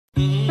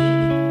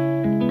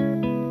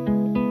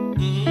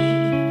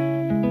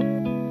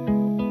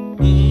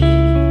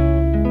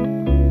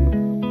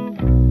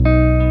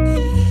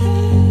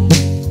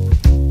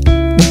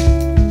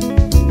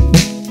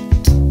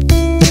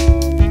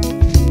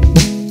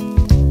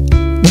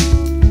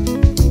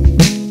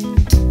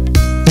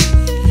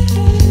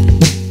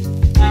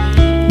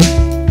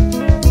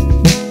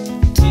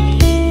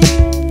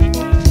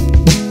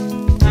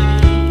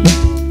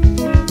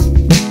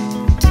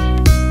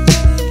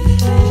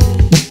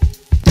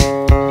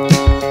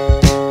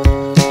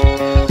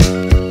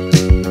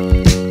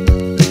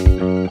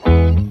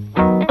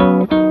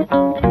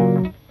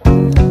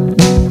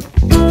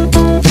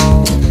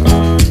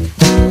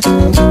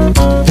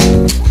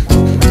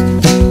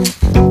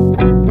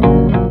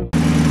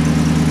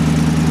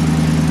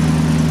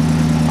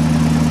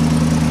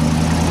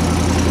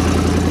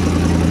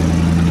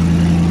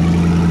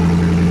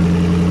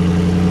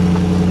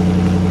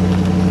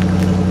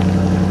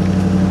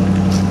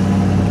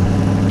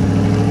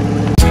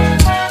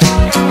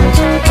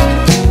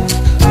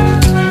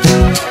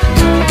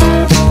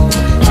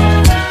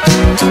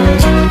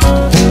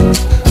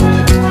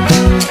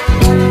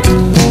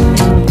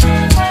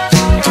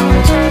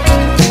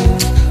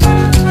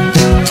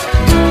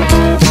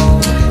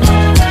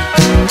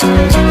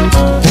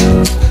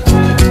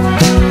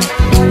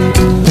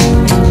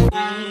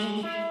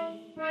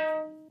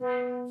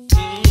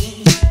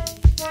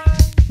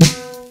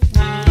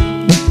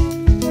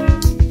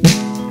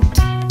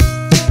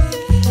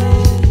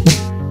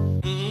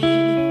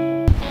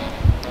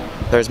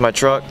There's my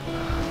truck.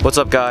 What's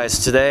up,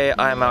 guys? Today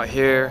I'm out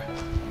here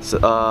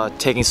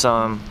taking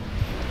some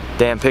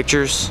damn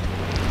pictures.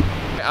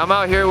 I'm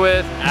out here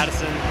with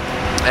Addison,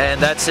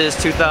 and that's his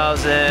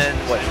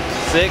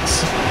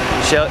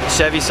 2006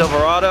 Chevy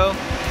Silverado.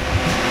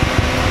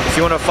 If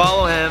you want to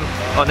follow him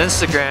on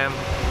Instagram,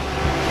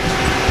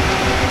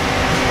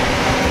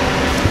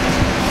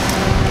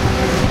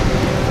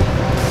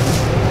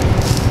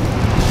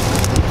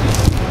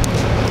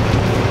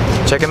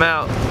 check him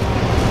out.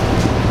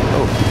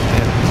 Oh, man.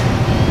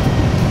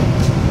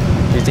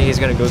 Do you think he's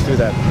gonna go through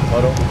that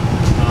puddle?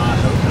 I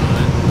hope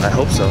not. I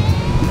hope so.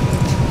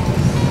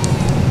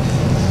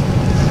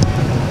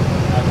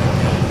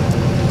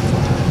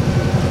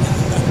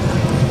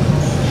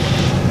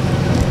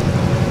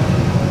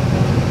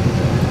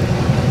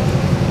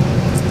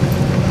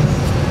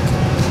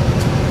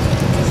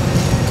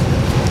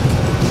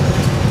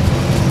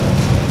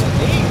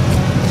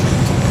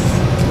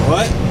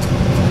 What?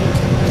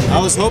 I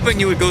was hoping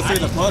you would go through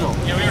the puddle.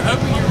 Yeah, we were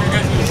hoping you were going to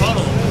go through the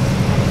puddle.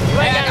 You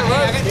ain't got a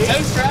rope. I got the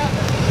toe strap.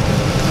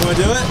 You want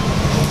to do it?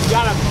 You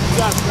got a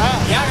strap?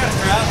 Yeah, I got a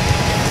strap.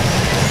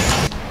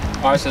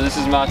 Alright, so this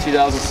is my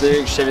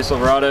 2006 Chevy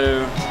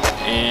Silverado,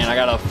 and I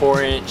got a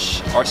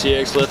 4-inch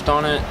RCX lift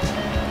on it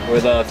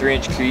with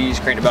 3-inch keys,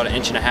 cranked about 1.5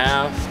 inches.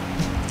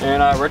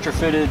 And I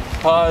retrofitted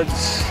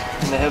pods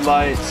in the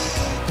headlights,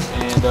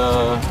 and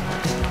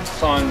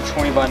it's on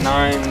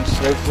 20x9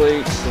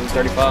 snowflakes and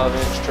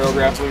 35-inch trail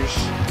grapplers.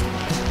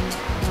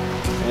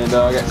 And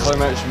I got color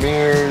matched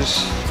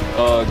mirrors,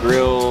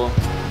 grill,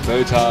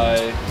 bow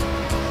tie.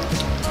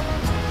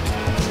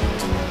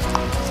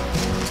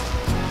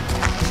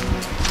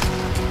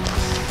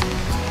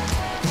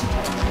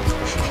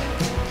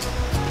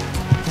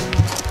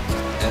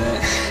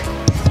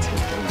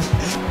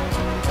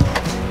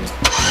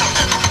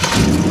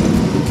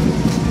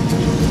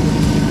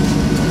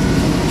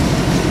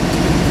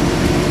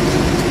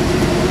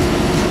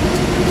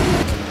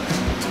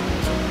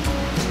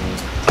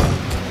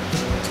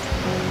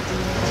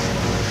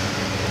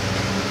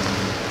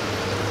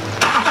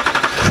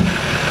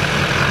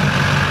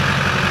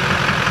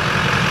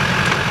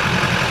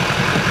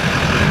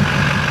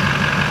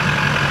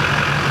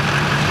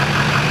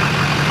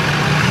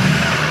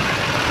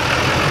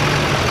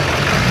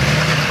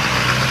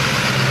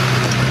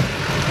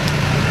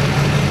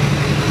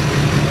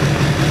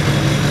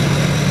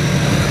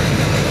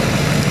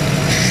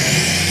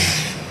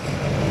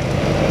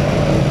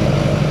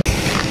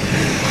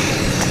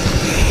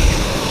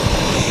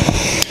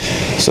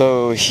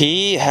 So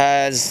he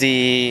has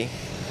the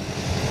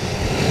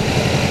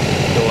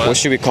what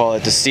should we call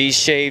it? The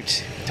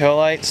C-shaped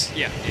taillights?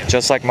 Yeah.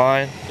 Just like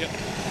mine? Yep.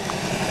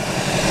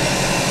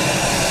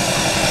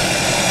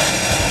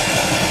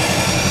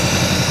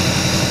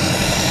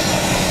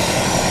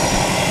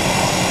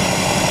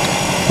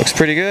 Looks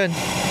pretty good.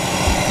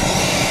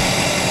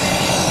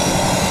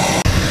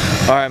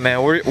 Alright,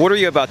 man, what are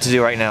you about to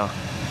do right now?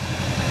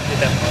 Hit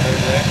that mud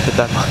over there. Hit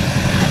that mud.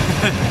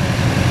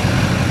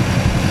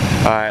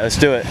 Alright, let's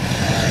do it.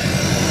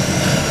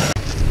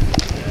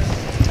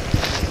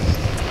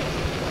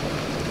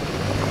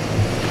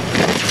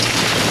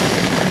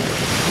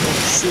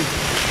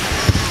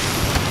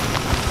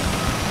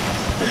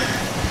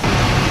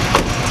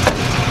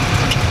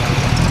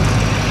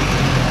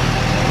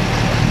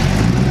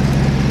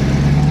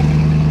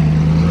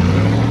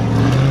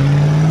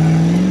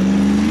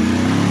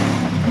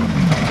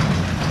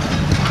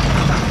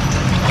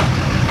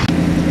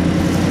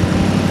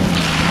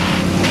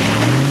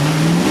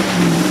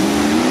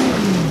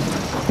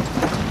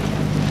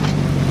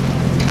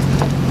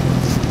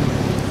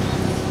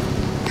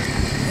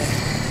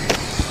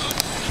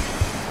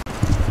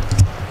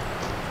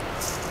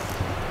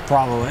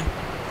 Probably.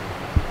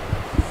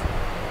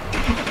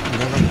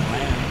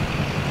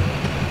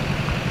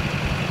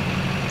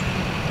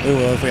 We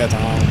will if we have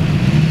time.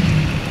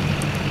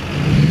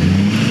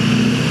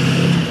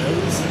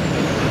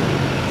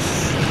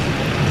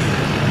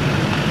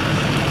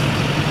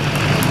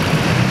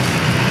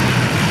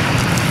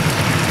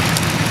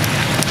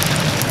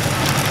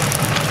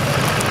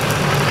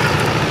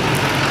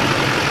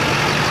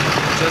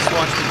 Just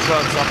watch the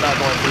truck, so I'm not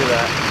going through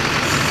that.